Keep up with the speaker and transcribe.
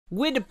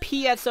With the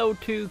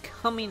PSO2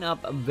 coming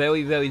up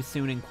very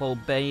soon in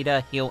closed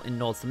beta here in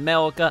North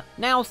America,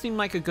 now seems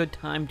like a good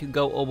time to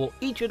go over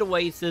each of the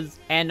races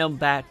and the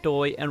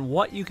backstory and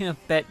what you can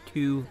expect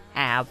to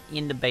have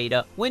in the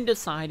beta when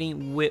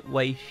deciding which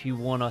race you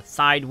want to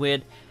side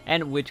with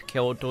and which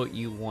character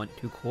you want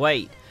to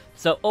create.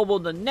 So over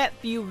the next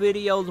few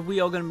videos, we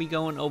are going to be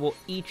going over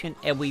each and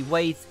every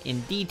race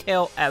in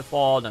detail as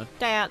far as the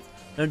stats,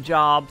 the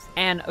jobs,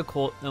 and of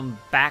course the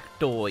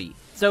backstory.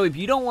 So if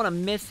you don't want to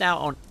miss out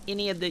on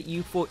any of the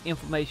useful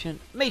information,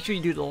 make sure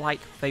you do the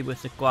like, favorite,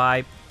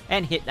 subscribe,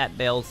 and hit that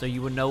bell so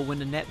you will know when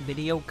the next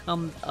video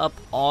comes up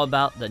all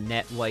about the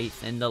net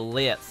race and the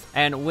list.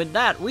 And with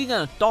that, we're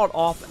going to start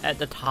off at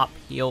the top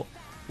here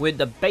with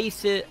the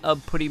basic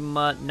of pretty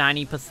much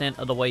 90%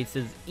 of the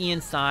races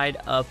inside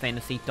of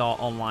Phantasy Star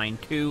Online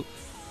 2,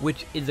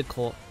 which is of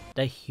course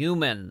the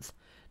humans.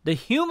 The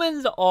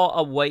humans are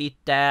a race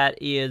that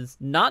is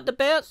not the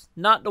best,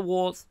 not the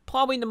worst,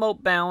 probably the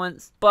most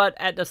balanced, but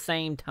at the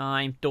same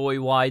time,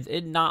 story-wise,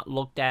 it's not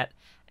looked at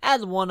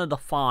as one of the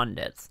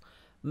fondest.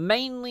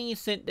 Mainly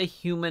since the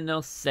human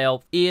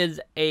itself is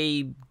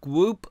a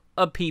group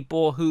of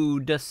people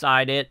who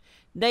decided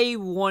they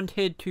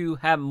wanted to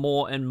have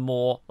more and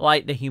more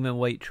like the human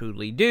race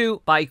truly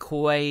do by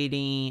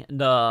creating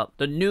the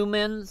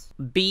numens,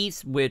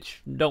 beasts,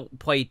 which don't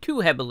play too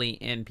heavily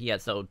in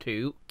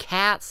PSO2,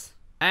 cats,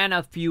 and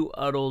a few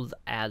others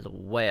as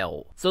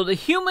well. So the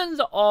humans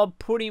are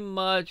pretty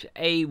much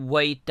a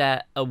race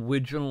that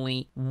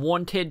originally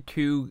wanted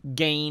to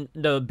gain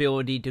the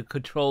ability to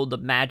control the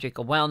magic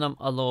around them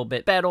a little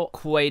bit better,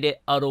 created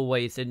other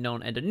races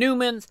known as the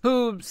numens,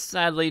 who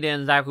sadly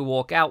didn't exactly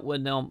work out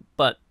with them,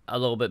 but a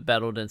little bit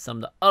better than some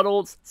of the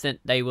others, since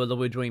they were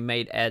originally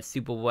made as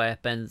super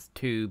weapons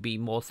to be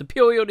more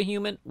superior to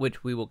human,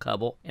 which we will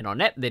cover in our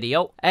next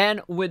video.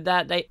 And with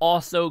that, they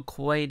also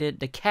created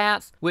the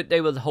cats, which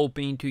they was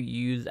hoping to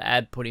use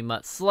as pretty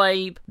much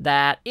slave,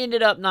 that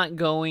ended up not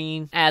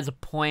going as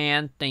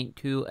planned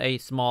thanks to a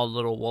small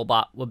little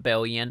robot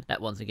rebellion that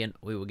once again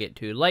we will get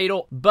to later.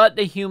 But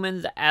the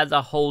humans as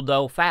a whole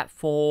though, fast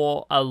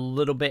forward a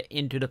little bit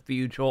into the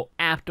future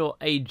after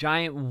a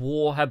giant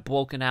war had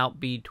broken out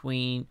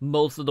between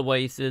most of the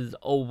races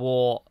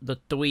over the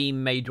 3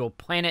 major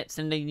planets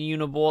in the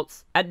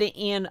universe. At the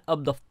end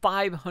of the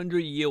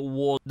 500-year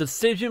war,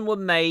 decision was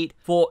made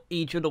for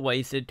each of the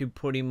races to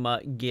pretty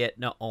much get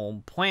their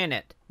own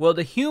planet. Well,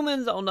 the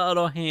humans, on the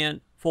other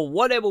hand, for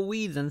whatever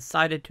reason,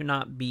 decided to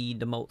not be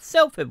the most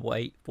selfish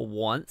way for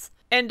once,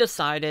 and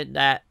decided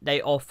that they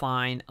are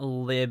fine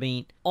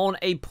living on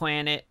a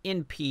planet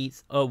in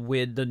peace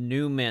with the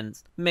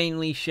numens,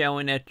 mainly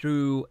showing it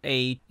through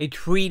a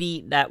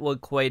treaty that was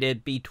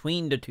created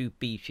between the two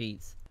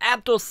species.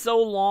 After so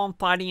long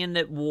fighting in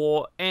that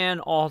war,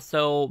 and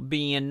also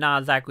being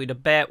not exactly the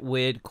best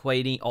with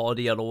creating all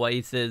the other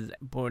races,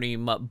 pretty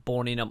much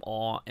burning them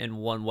all in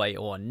one way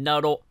or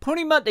another,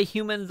 pretty much the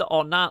humans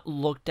are not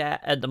looked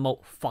at as the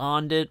most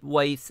fonded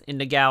race in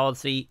the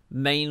galaxy,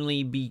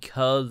 mainly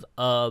because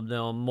of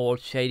the more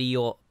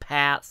shadier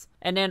past,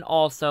 and then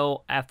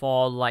also as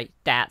far like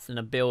stats and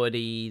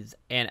abilities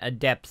and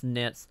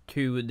adeptness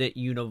to the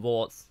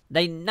universe,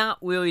 they not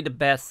really the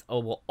best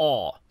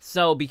overall.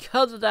 So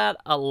because of that,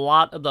 a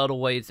lot of the other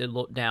ways they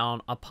look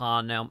down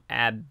upon them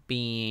as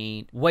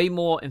being way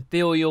more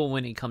inferior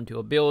when it comes to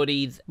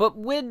abilities. But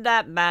with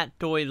that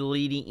backstory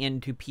leading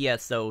into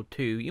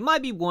PSO2, you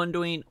might be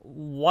wondering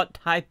what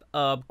type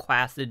of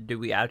classes do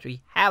we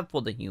actually have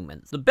for the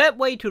humans. The best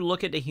way to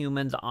look at the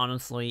humans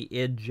honestly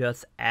is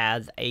just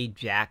as a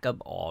jack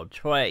of all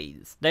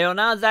trades. They are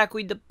not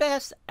exactly the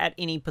best at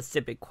any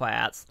specific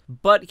class,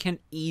 but can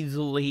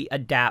easily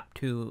adapt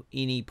to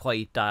any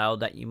playstyle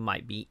that you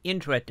might be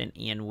interested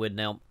in with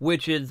them,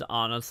 which is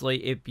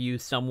honestly, if you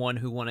someone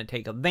who want to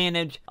take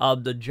advantage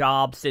of the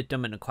job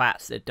system and the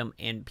class system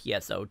in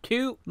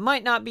PSO2,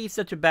 might not be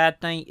such a bad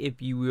thing if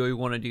you really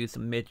want to do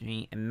some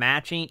mixing and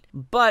matching.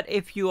 But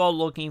if you are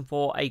looking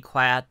for a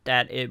class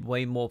that is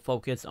way more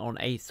focused on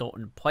a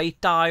certain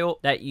playstyle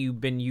that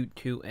you've been used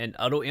to in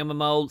other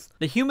MMOs,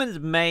 the humans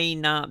may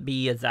not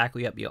be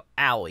exactly up your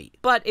alley.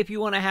 But if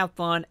you want to have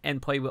fun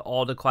and play with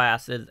all the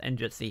classes and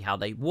just see how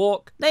they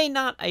work, they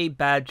not a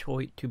bad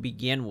choice to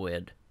begin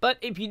with. But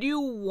if you do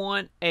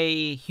want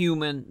a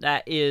human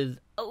that is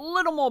a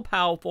little more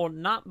powerful,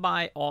 not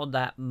by all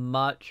that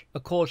much,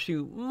 of course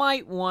you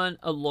might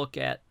want to look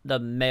at the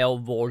male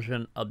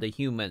version of the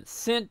human,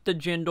 since the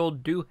gender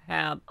do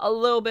have a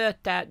little bit of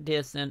stat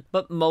distance,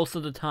 but most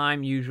of the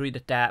time usually the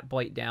stat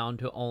break down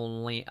to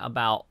only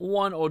about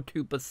 1 or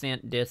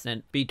 2%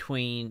 distance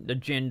between the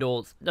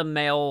genders. The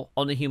male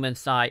on the human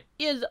side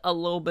is a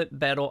little bit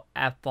better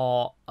as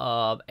far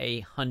of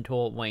a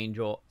hunter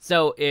ranger.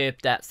 So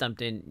if that's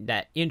something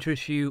that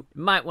interests you, you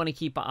might want to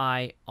keep an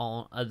eye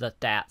on the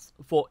stats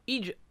for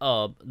each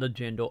of the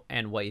gender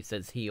and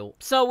races here.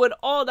 So with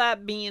all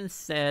that being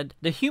said,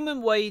 the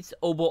human race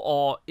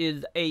overall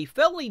is a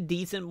fairly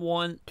decent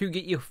one to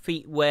get your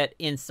feet wet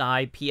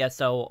inside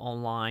PSO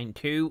Online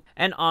 2,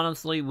 and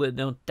honestly with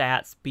the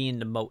stats being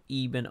the most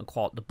even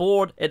across the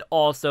board, it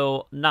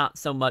also not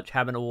so much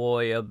having to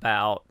worry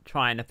about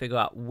trying to figure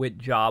out which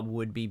job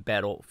would be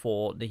better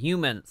for the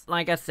humans.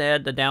 Like I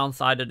said, the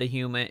downside of the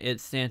human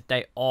is since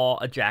they are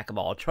a jack of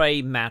all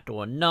trades, master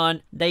or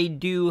none, they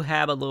do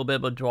have a little bit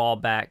of a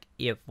drawback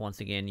if once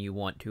again you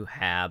want to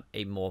have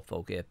a more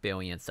focused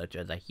experience such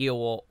as a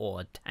hero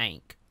or a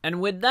tank.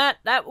 And with that,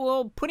 that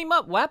will pretty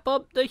much wrap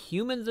up the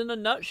humans in a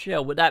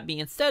nutshell. With that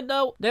being said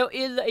though, there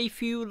is a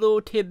few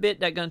little tidbits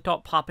that are going to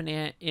start popping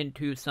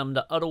into some of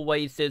the other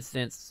races,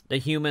 since the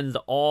humans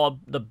are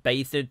the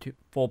basis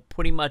for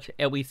pretty much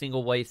every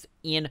single race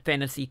in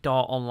Phantasy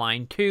Star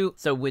Online 2.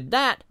 So with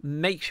that,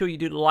 make sure you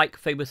do the like,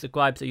 favorite,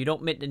 subscribe so you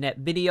don't miss the next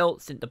video,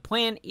 since the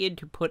plan is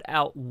to put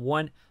out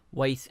one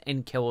race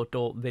and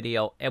character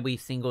video every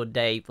single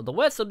day for the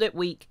rest of that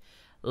week,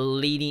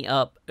 leading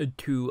up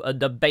to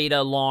the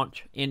beta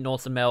launch in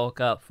North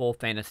America for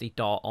Phantasy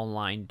Star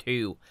Online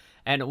 2.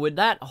 And with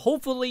that,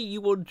 hopefully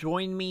you will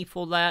join me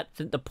for that,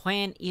 since the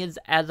plan is,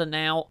 as of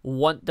now,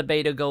 once the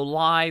beta go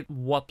live,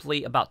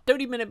 roughly about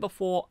 30 minutes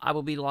before, I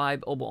will be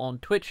live over on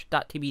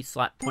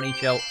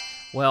twitch.tv/PonyShow.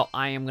 Well,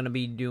 I am going to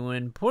be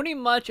doing pretty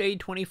much a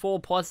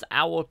 24+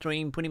 hour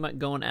stream, pretty much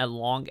going as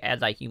long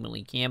as I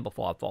humanly can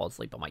before I fall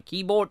asleep on my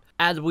keyboard,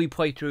 as we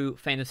play through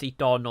Phantasy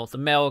Star North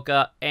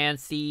America and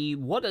see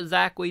what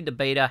exactly the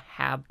beta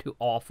have to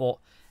offer,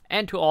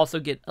 and to also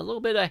get a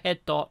little bit of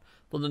head start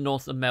for the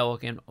North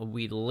American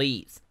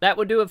release. That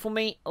would do it for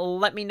me.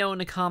 Let me know in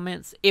the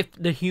comments if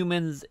the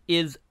humans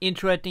is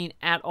interesting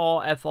at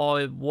all as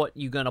far as what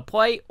you're gonna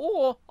play,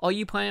 or are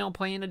you planning on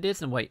playing a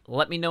different way?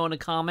 Let me know in the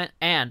comment,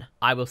 and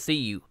I will see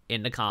you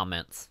in the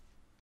comments.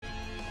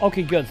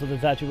 Okay, good. So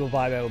this actually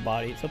revive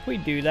everybody. So if we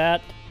do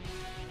that,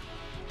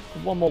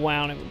 one more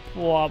round, it would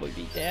probably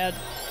be dead.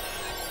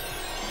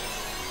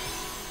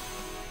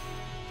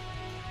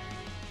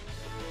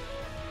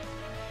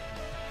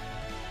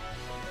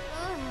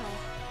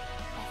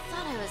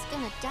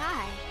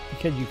 Die.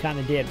 Because you kind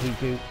of did,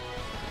 Riku.